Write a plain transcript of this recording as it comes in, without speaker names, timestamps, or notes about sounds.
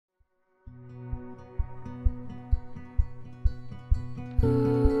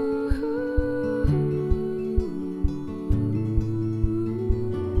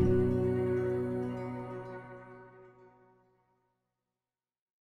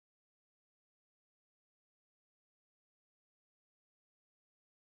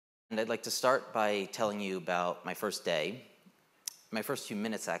And I'd like to start by telling you about my first day, my first few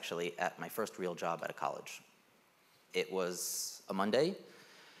minutes actually, at my first real job at a college. It was a Monday,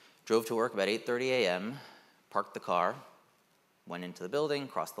 drove to work about 8:30 a.m., parked the car, went into the building,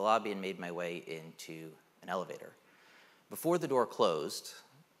 crossed the lobby, and made my way into an elevator. Before the door closed,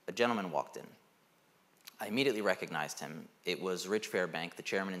 a gentleman walked in. I immediately recognized him. It was Rich Fairbank, the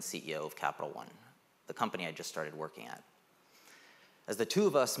chairman and CEO of Capital One, the company I just started working at. As the two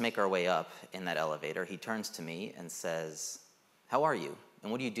of us make our way up in that elevator, he turns to me and says, "How are you?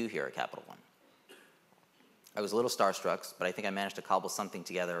 And what do you do here at Capital One?" I was a little starstruck, but I think I managed to cobble something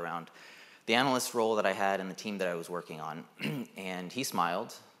together around the analyst role that I had and the team that I was working on. And he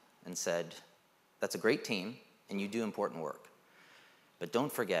smiled and said, "That's a great team, and you do important work. But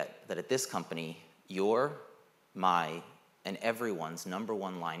don't forget that at this company, your, my, and everyone's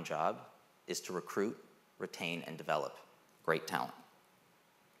 #1 line job is to recruit, retain, and develop great talent."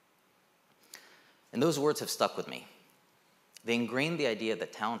 And those words have stuck with me. They ingrained the idea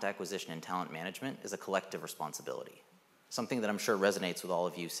that talent acquisition and talent management is a collective responsibility, something that I'm sure resonates with all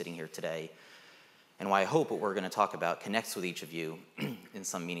of you sitting here today, and why I hope what we're going to talk about connects with each of you in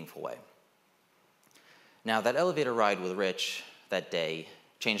some meaningful way. Now, that elevator ride with Rich that day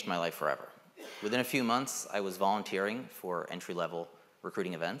changed my life forever. Within a few months, I was volunteering for entry-level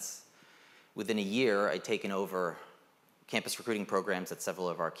recruiting events. Within a year, I'd taken over campus recruiting programs at several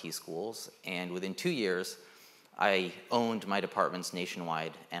of our key schools, and within 2 years, I owned my department's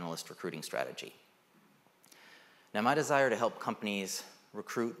nationwide analyst recruiting strategy. Now, my desire to help companies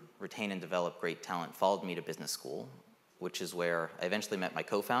recruit, retain, and develop great talent followed me to business school, which is where I eventually met my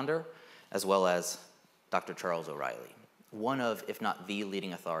co-founder, as well as Dr. Charles O'Reilly, one of, if not the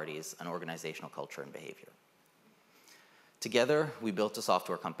leading authorities on organizational culture and behavior. Together, we built a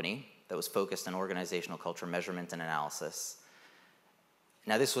software company that was focused on organizational culture measurement and analysis.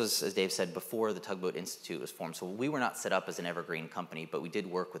 Now, this was, as Dave said, before the Tugboat Institute was formed, so we were not set up as an evergreen company, but we did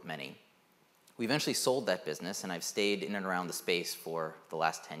work with many. We eventually sold that business, and I've stayed in and around the space for the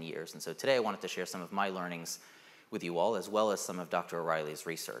last 10 years. And so today I wanted to share some of my learnings with you all, as well as some of Dr. O'Reilly's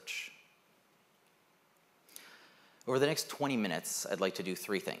research. Over the next 20 minutes, I'd like to do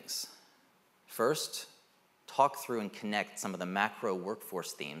 3 things. First, talk through and connect some of the macro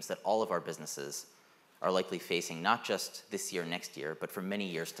workforce themes that all of our businesses are likely facing, not just this year, next year, but for many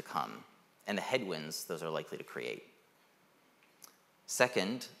years to come, and the headwinds those are likely to create.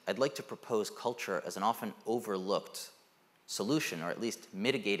 Second, I'd like to propose culture as an often overlooked solution, or at least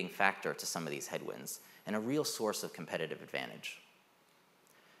mitigating factor to some of these headwinds, and a real source of competitive advantage.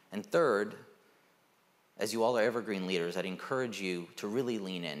 And third, as you all are evergreen leaders, I'd encourage you to really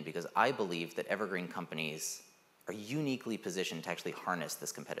lean in, because I believe that evergreen companies are uniquely positioned to actually harness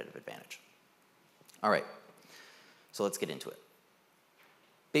this competitive advantage. All right, so let's get into it.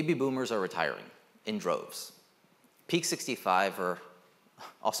 Baby boomers are retiring in droves. Peak 65, or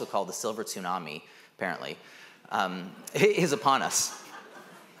also called the silver tsunami, apparently, is upon us.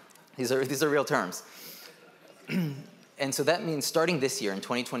 These are real terms. And so that means starting this year in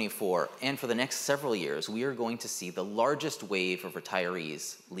 2024, and for the next several years, we are going to see the largest wave of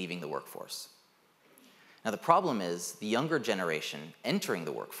retirees leaving the workforce. Now, the problem is the younger generation entering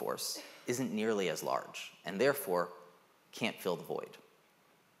the workforce isn't nearly as large, and therefore can't fill the void.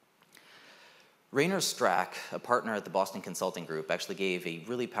 Rainer Strack, a partner at the Boston Consulting Group, actually gave a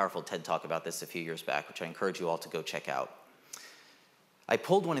really powerful TED Talk about this a few years back, which I encourage you all to go check out. I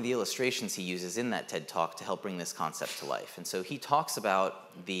pulled one of the illustrations he uses in that TED Talk to help bring this concept to life. And so he talks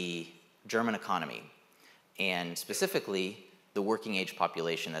about the German economy, and specifically the working age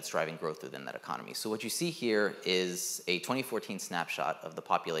population that's driving growth within that economy. So what you see here is a 2014 snapshot of the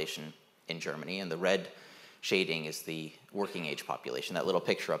population in Germany, and the red shading is the working age population. That little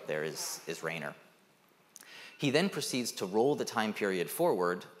picture up there is Rainer. He then proceeds to roll the time period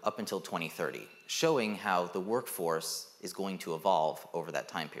forward up until 2030, showing how the workforce is going to evolve over that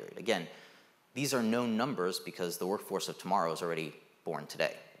time period. Again, these are known numbers because the workforce of tomorrow is already born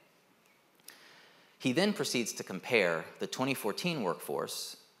today. He then proceeds to compare the 2014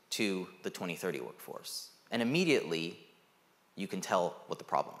 workforce to the 2030 workforce. And immediately, you can tell what the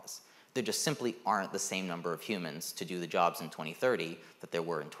problem is. There just simply aren't the same number of humans to do the jobs in 2030 that there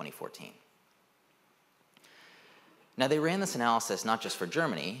were in 2014. Now, they ran this analysis not just for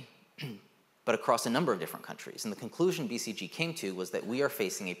Germany, but across a number of different countries. And the conclusion BCG came to was that we are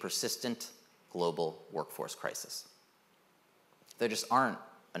facing a persistent global workforce crisis. There just aren't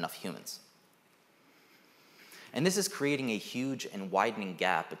enough humans. And this is creating a huge and widening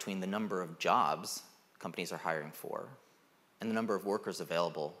gap between the number of jobs companies are hiring for and the number of workers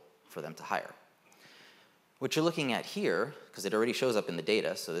available for them to hire. What you're looking at here, because it already shows up in the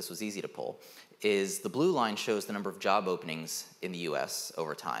data, so this was easy to pull, is the blue line shows the number of job openings in the US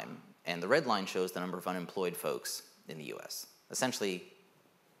over time, and the red line shows the number of unemployed folks in the US. Essentially,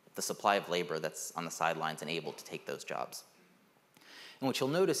 the supply of labor that's on the sidelines and able to take those jobs. And what you'll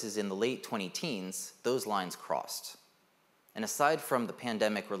notice is in the late 20-teens, those lines crossed. And aside from the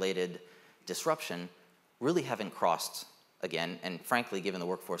pandemic-related disruption, really haven't crossed again, and frankly, given the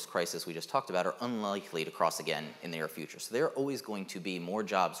workforce crisis we just talked about, are unlikely to cross again in the near future. So there are always going to be more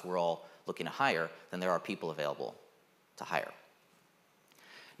jobs we're all looking to hire than there are people available to hire.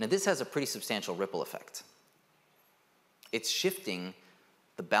 Now this has a pretty substantial ripple effect. It's shifting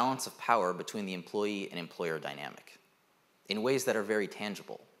the balance of power between the employee and employer dynamic in ways that are very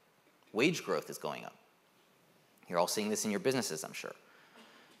tangible. Wage growth is going up. You're all seeing this in your businesses, I'm sure.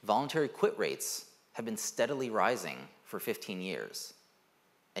 Voluntary quit rates have been steadily rising for 15 years.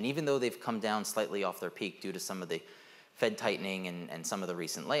 And even though they've come down slightly off their peak due to some of the Fed tightening and some of the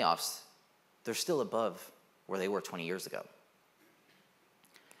recent layoffs, they're still above where they were 20 years ago.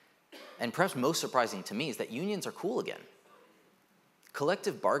 And perhaps most surprising to me is that unions are cool again.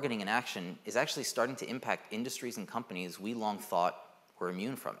 Collective bargaining in action is actually starting to impact industries and companies we long thought were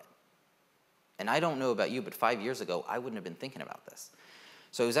immune from it. And I don't know about you, but 5 years ago, I wouldn't have been thinking about this.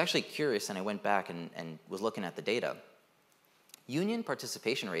 So I was actually curious, and I went back and was looking at the data. Union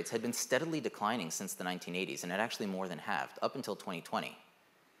participation rates had been steadily declining since the 1980s, and had actually more than halved, up until 2020.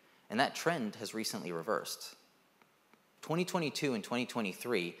 And that trend has recently reversed. 2022 and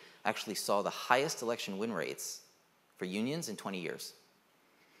 2023 actually saw the highest election win rates for unions in 20 years.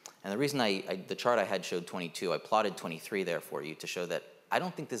 And the reason the chart I had showed 22, I plotted 23 there for you to show that I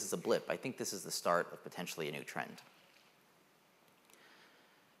don't think this is a blip. I think this is the start of potentially a new trend.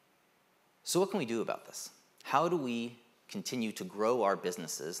 So what can we do about this? How do we continue to grow our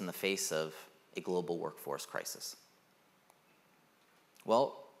businesses in the face of a global workforce crisis?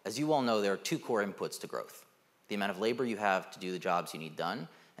 Well, as you all know, there are two core inputs to growth: the amount of labor you have to do the jobs you need done,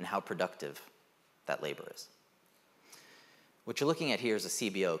 and how productive that labor is. What you're looking at here is a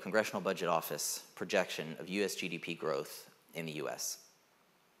CBO, Congressional Budget Office, projection of US GDP growth in the US.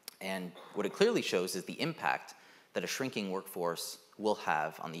 And what it clearly shows is the impact that a shrinking workforce will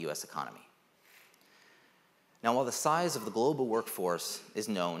have on the US economy. Now, while the size of the global workforce is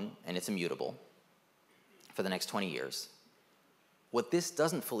known and it's immutable for the next 20 years, what this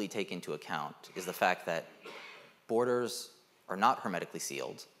doesn't fully take into account is the fact that borders are not hermetically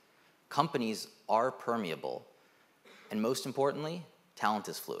sealed, companies are permeable, and most importantly, talent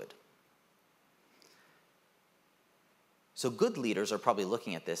is fluid. So good leaders are probably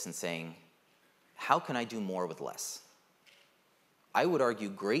looking at this and saying, how can I do more with less? I would argue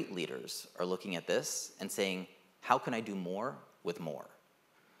great leaders are looking at this and saying, how can I do more with more?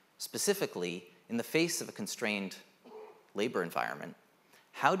 Specifically, in the face of a constrained labor environment,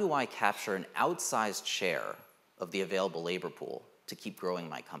 how do I capture an outsized share of the available labor pool to keep growing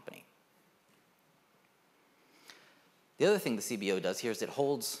my company? The other thing the CBO does here is it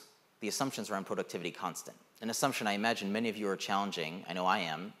holds the assumptions around productivity constant, an assumption I imagine many of you are challenging, I know I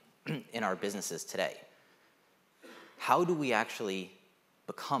am, in our businesses today. How do we actually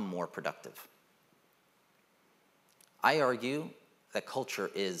become more productive? I argue that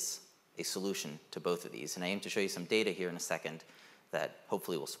culture is a solution to both of these, and I aim to show you some data here in a second that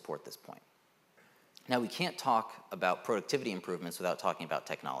hopefully will support this point. Now, we can't talk about productivity improvements without talking about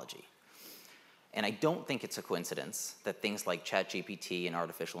technology. And I don't think it's a coincidence that things like ChatGPT and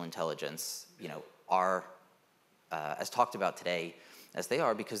artificial intelligence, are as talked about today as they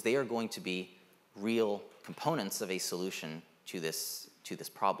are, because they are going to be real components of a solution to this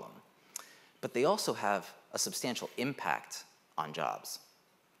problem. But they also have a substantial impact on jobs.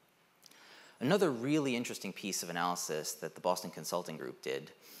 Another really interesting piece of analysis that the Boston Consulting Group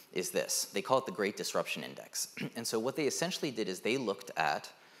did is this. They call it the Great Disruption Index. And so what they essentially did is they looked at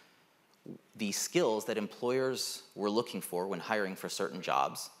the skills that employers were looking for when hiring for certain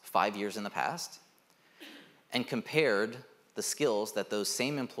jobs 5 years in the past, and compared the skills that those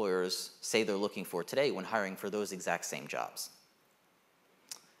same employers say they're looking for today when hiring for those exact same jobs.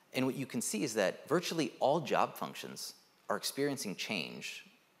 And what you can see is that virtually all job functions are experiencing change,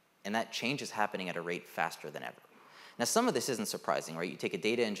 and that change is happening at a rate faster than ever. Now, some of this isn't surprising, right? You take a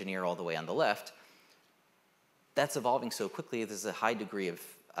data engineer all the way on the left, that's evolving so quickly, there's a high degree of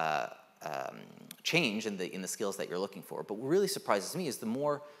change in the skills that you're looking for. But what really surprises me is the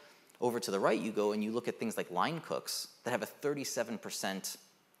more over to the right you go and you look at things like line cooks that have a 37%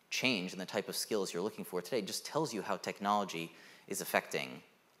 change in the type of skills you're looking for today. It just tells you how technology is affecting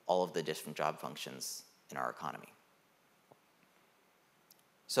all of the different job functions in our economy.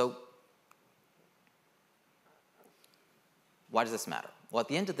 So Why does this matter? Well, at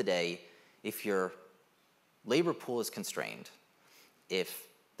the end of the day, if your labor pool is constrained, if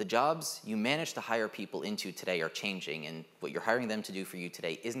the jobs you manage to hire people into today are changing and what you're hiring them to do for you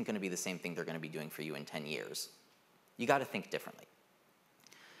today isn't going to be the same thing they're going to be doing for you in 10 years, you got to think differently.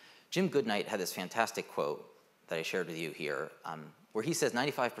 Jim Goodnight had this fantastic quote that I shared with you here, where he says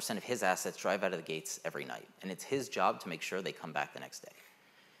 95% of his assets drive out of the gates every night, and it's his job to make sure they come back the next day.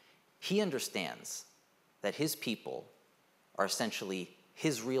 He understands that his people are essentially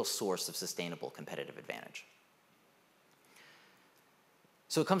his real source of sustainable competitive advantage.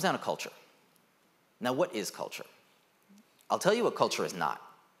 So it comes down to culture. Now, what is culture? I'll tell you what culture is not.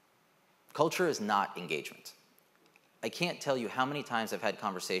 Culture is not engagement. I can't tell you how many times I've had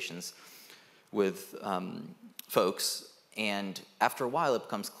conversations with folks, and after a while it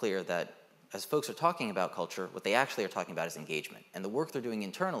becomes clear that as folks are talking about culture, what they actually are talking about is engagement. And the work they're doing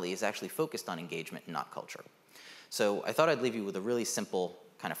internally is actually focused on engagement and not culture. So I thought I'd leave you with a really simple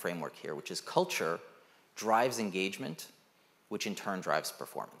kind of framework here, which is culture drives engagement, which in turn drives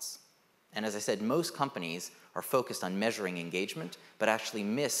performance. And as I said, most companies are focused on measuring engagement, but actually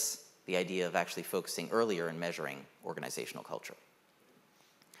miss the idea of actually focusing earlier and measuring organizational culture.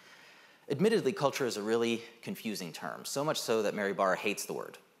 Admittedly, culture is a really confusing term, so much so that Mary Barra hates the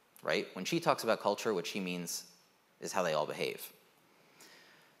word, right? When she talks about culture, what she means is how they all behave.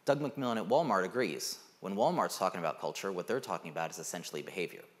 Doug McMillan at Walmart agrees. When Walmart's talking about culture, what they're talking about is essentially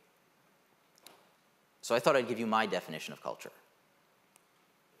behavior. So I thought I'd give you my definition of culture.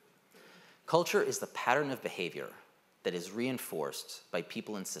 Culture is the pattern of behavior that is reinforced by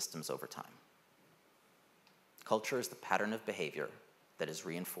people and systems over time. Culture is the pattern of behavior that is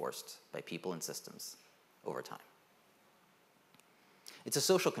reinforced by people and systems over time. It's a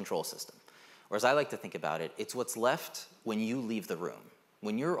social control system, or as I like to think about it, it's what's left when you leave the room.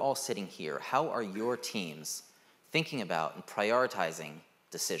 When you're all sitting here, how are your teams thinking about and prioritizing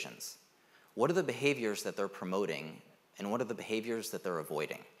decisions? What are the behaviors that they're promoting, and what are the behaviors that they're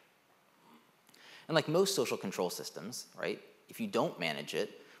avoiding? And like most social control systems, right, if you don't manage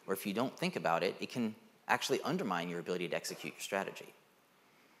it, or if you don't think about it, it can actually undermine your ability to execute your strategy.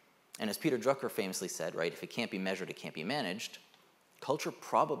 And as Peter Drucker famously said, right, if it can't be measured, it can't be managed. Culture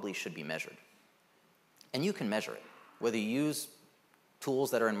probably should be measured. And you can measure it, whether you use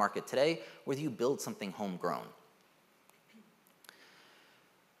tools that are in market today, whether you build something homegrown.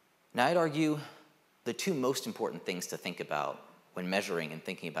 Now, I'd argue the two most important things to think about when measuring and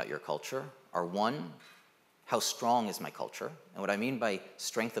thinking about your culture are, one, how strong is my culture? And what I mean by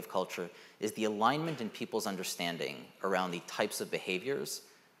strength of culture is the alignment in people's understanding around the types of behaviors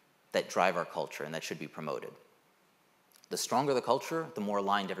that drive our culture and that should be promoted. The stronger the culture, the more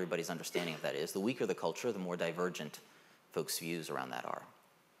aligned everybody's understanding of that is. The weaker the culture, the more divergent folks' views around that are.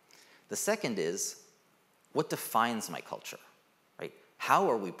 The second is, what defines my culture, right? How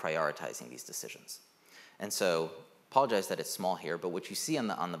are we prioritizing these decisions? And so, apologize that it's small here, but what you see on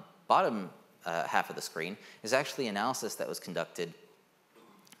the bottom half of the screen is actually analysis that was conducted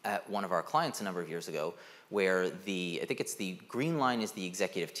at one of our clients a number of years ago, where I think it's the green line is the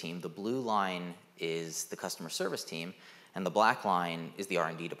executive team, the blue line is the customer service team, and the black line is the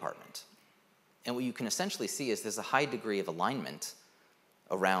R&D department. And what you can essentially see is there's a high degree of alignment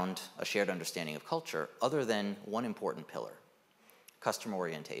around a shared understanding of culture, other than one important pillar, customer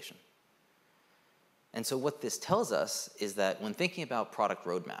orientation. And so what this tells us is that when thinking about product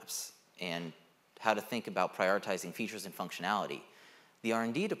roadmaps and how to think about prioritizing features and functionality, the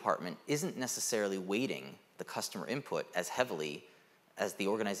R&D department isn't necessarily weighting the customer input as heavily as the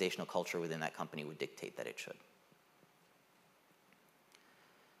organizational culture within that company would dictate that it should.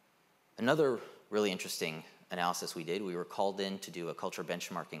 Another really interesting analysis we did, we were called in to do a culture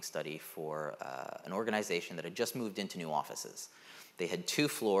benchmarking study for an organization that had just moved into new offices. They had 2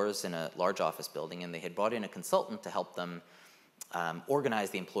 floors in a large office building, and they had brought in a consultant to help them organize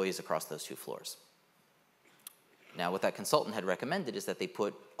the employees across those 2 floors. Now, what that consultant had recommended is that they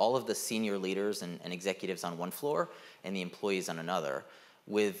put all of the senior leaders and executives on one floor and the employees on another,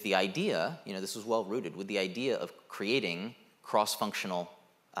 with the idea, this was well rooted, with the idea of creating cross-functional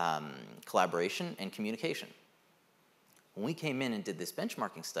collaboration and communication. When we came in and did this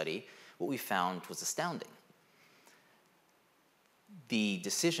benchmarking study, what we found was astounding. The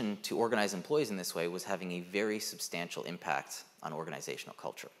decision to organize employees in this way was having a very substantial impact on organizational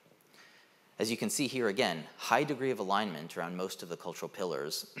culture. As you can see here again, high degree of alignment around most of the cultural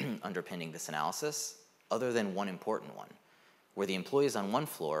pillars underpinning this analysis, other than one important one, where the employees on one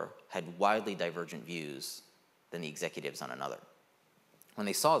floor had widely divergent views than the executives on another. When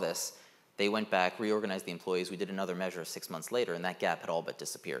they saw this, they went back, reorganized the employees. We did another measure 6 months later, and that gap had all but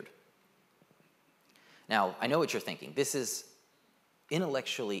disappeared. Now, I know what you're thinking. This is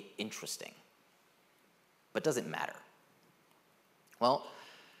intellectually interesting. But does it matter? Well,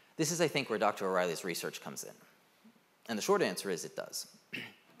 this is, I think, where Dr. O'Reilly's research comes in. And the short answer is it does.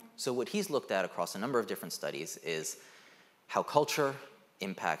 So what he's looked at across a number of different studies is how culture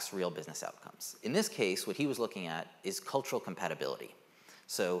impacts real business outcomes. In this case, what he was looking at is cultural compatibility.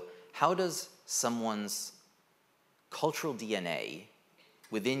 So how does someone's cultural DNA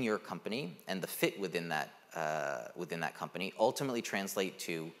within your company and the fit within that company ultimately translate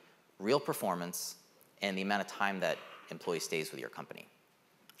to real performance and the amount of time that employee stays with your company?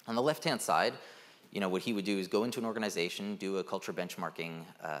 On the left-hand side, what he would do is go into an organization, do a culture benchmarking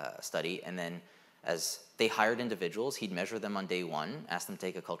study, and then as they hired individuals, he'd measure them on day one, ask them to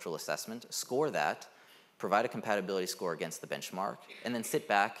take a cultural assessment, score that, provide a compatibility score against the benchmark, and then sit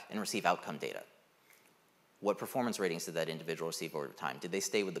back and receive outcome data. What performance ratings did that individual receive over time? Did they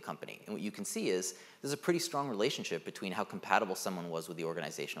stay with the company? And what you can see is there's a pretty strong relationship between how compatible someone was with the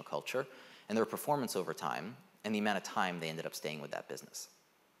organizational culture and their performance over time and the amount of time they ended up staying with that business.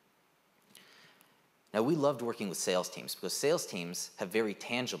 Now, we loved working with sales teams because sales teams have very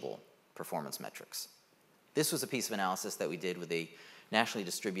tangible performance metrics. This was a piece of analysis that we did with a nationally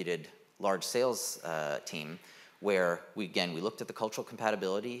distributed large sales team where we looked at the cultural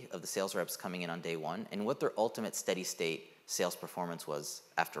compatibility of the sales reps coming in on day one and what their ultimate steady state sales performance was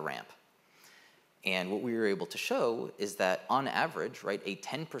after ramp. And what we were able to show is that on average, right, a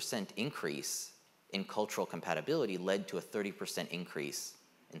 10% increase in cultural compatibility led to a 30% increase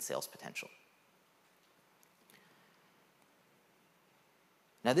in sales potential.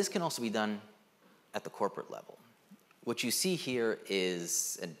 Now, this can also be done at the corporate level. What you see here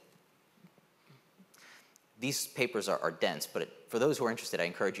is, and these papers are dense, but for those who are interested, I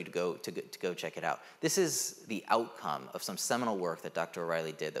encourage you to go check it out. This is the outcome of some seminal work that Dr.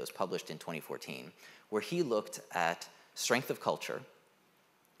 O'Reilly did that was published in 2014, where he looked at strength of culture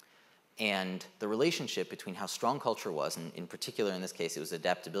and the relationship between how strong culture was, and in particular in this case it was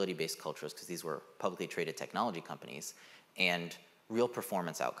adaptability-based cultures because these were publicly traded technology companies, and real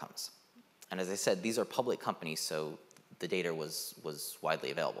performance outcomes. And as I said, these are public companies, so the data was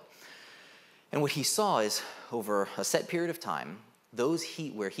widely available. And what he saw is, over a set period of time,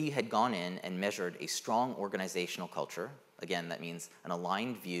 where he had gone in and measured a strong organizational culture, again, that means an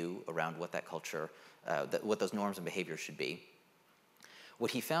aligned view around what that culture, what those norms and behaviors should be.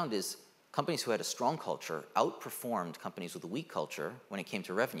 What he found is companies who had a strong culture outperformed companies with a weak culture when it came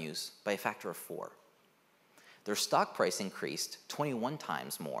to revenues by a factor of 4. Their stock price increased 21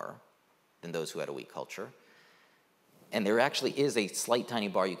 times more than those who had a weak culture. And there actually is a slight tiny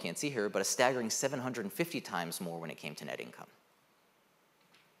bar you can't see here, but a staggering 750 times more when it came to net income.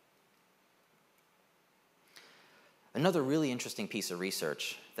 Another really interesting piece of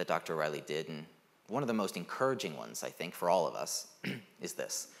research that Dr. O'Reilly did, and one of the most encouraging ones, I think, for all of us, is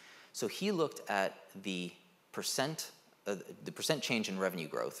this. So he looked at the percent change in revenue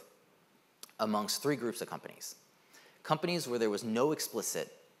growth amongst 3 groups of companies. Companies where there was no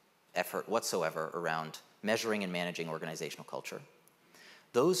explicit effort whatsoever around measuring and managing organizational culture,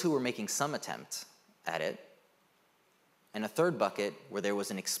 those who were making some attempt at it, and a third bucket where there was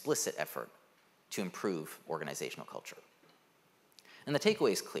an explicit effort to improve organizational culture. And the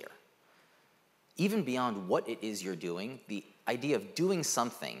takeaway is clear. Even beyond what it is you're doing, the idea of doing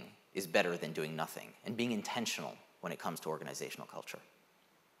something is better than doing nothing, and being intentional when it comes to organizational culture.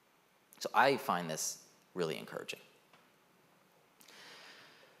 So I find this really encouraging.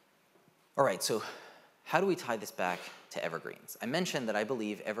 All right, so how do we tie this back to evergreens? I mentioned that I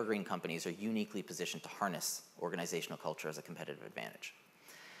believe evergreen companies are uniquely positioned to harness organizational culture as a competitive advantage.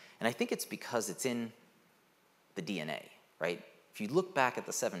 And I think it's because it's in the DNA, right? If you look back at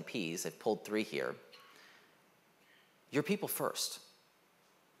the 7 Ps, I've pulled 3 here, you're people first.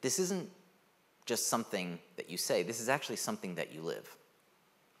 This isn't just something that you say, this is actually something that you live.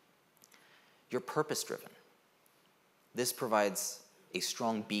 You're purpose-driven. This provides a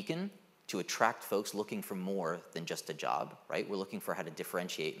strong beacon to attract folks looking for more than just a job, right? We're looking for how to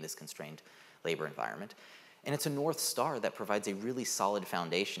differentiate in this constrained labor environment. And it's a North Star that provides a really solid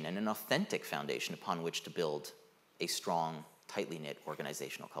foundation and an authentic foundation upon which to build a strong, tightly knit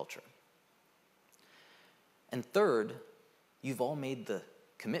organizational culture. And third, you've all made the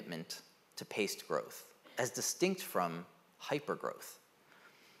commitment to paced growth, as distinct from hypergrowth.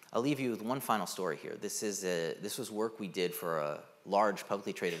 I'll leave you with one final story here. This was work we did for a large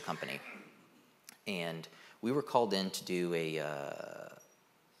publicly traded company, and we were called in to do a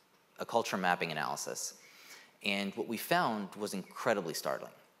culture mapping analysis. And what we found was incredibly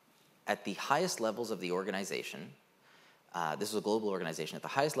startling. At the highest levels of the organization, this was a global organization, at the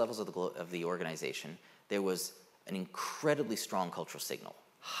highest levels of the organization, there was an incredibly strong cultural signal,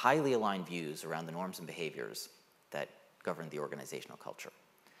 highly aligned views around the norms and behaviors that govern the organizational culture.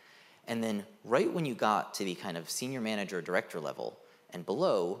 And then right when you got to the kind of senior manager, director level and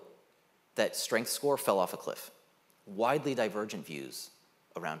below, that strength score fell off a cliff. Widely divergent views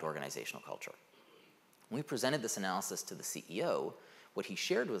around organizational culture. When we presented this analysis to the CEO, what he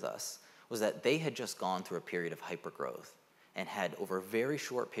shared with us was that they had just gone through a period of hypergrowth and had, over a very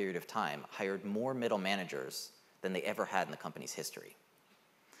short period of time, hired more middle managers than they ever had in the company's history.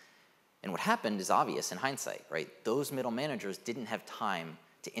 And what happened is obvious in hindsight, right? Those middle managers didn't have time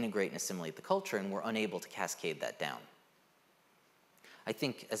to integrate and assimilate the culture and were unable to cascade that down. I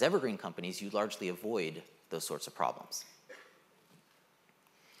think as evergreen companies, you largely avoid those sorts of problems.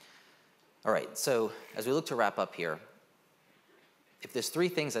 All right, so as we look to wrap up here, if there's three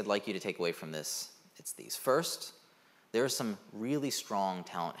things I'd like you to take away from this, it's these. First, there are some really strong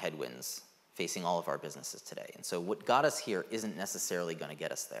talent headwinds facing all of our businesses today. And so what got us here isn't necessarily going to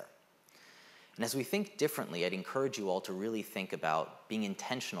get us there. And as we think differently, I'd encourage you all to really think about being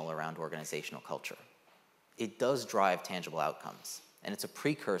intentional around organizational culture. It does drive tangible outcomes, and it's a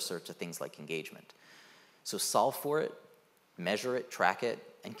precursor to things like engagement. So solve for it, measure it, track it,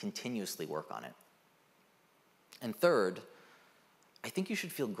 and continuously work on it. And third, I think you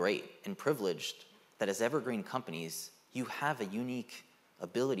should feel great and privileged that as evergreen companies, you have a unique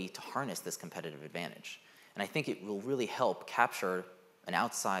ability to harness this competitive advantage. And I think it will really help capture an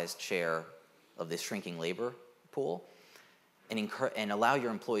outsized share of this shrinking labor pool and allow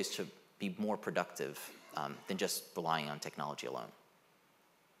your employees to be more productive than just relying on technology alone.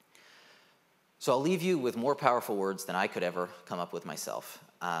 So I'll leave you with more powerful words than I could ever come up with myself.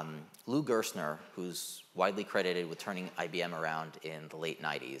 Lou Gerstner, who's widely credited with turning IBM around in the late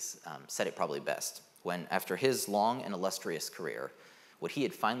 90s, said it probably best when, after his long and illustrious career, what he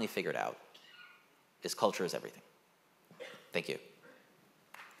had finally figured out is culture is everything. Thank you.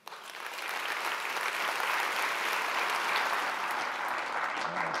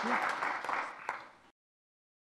 Thank you.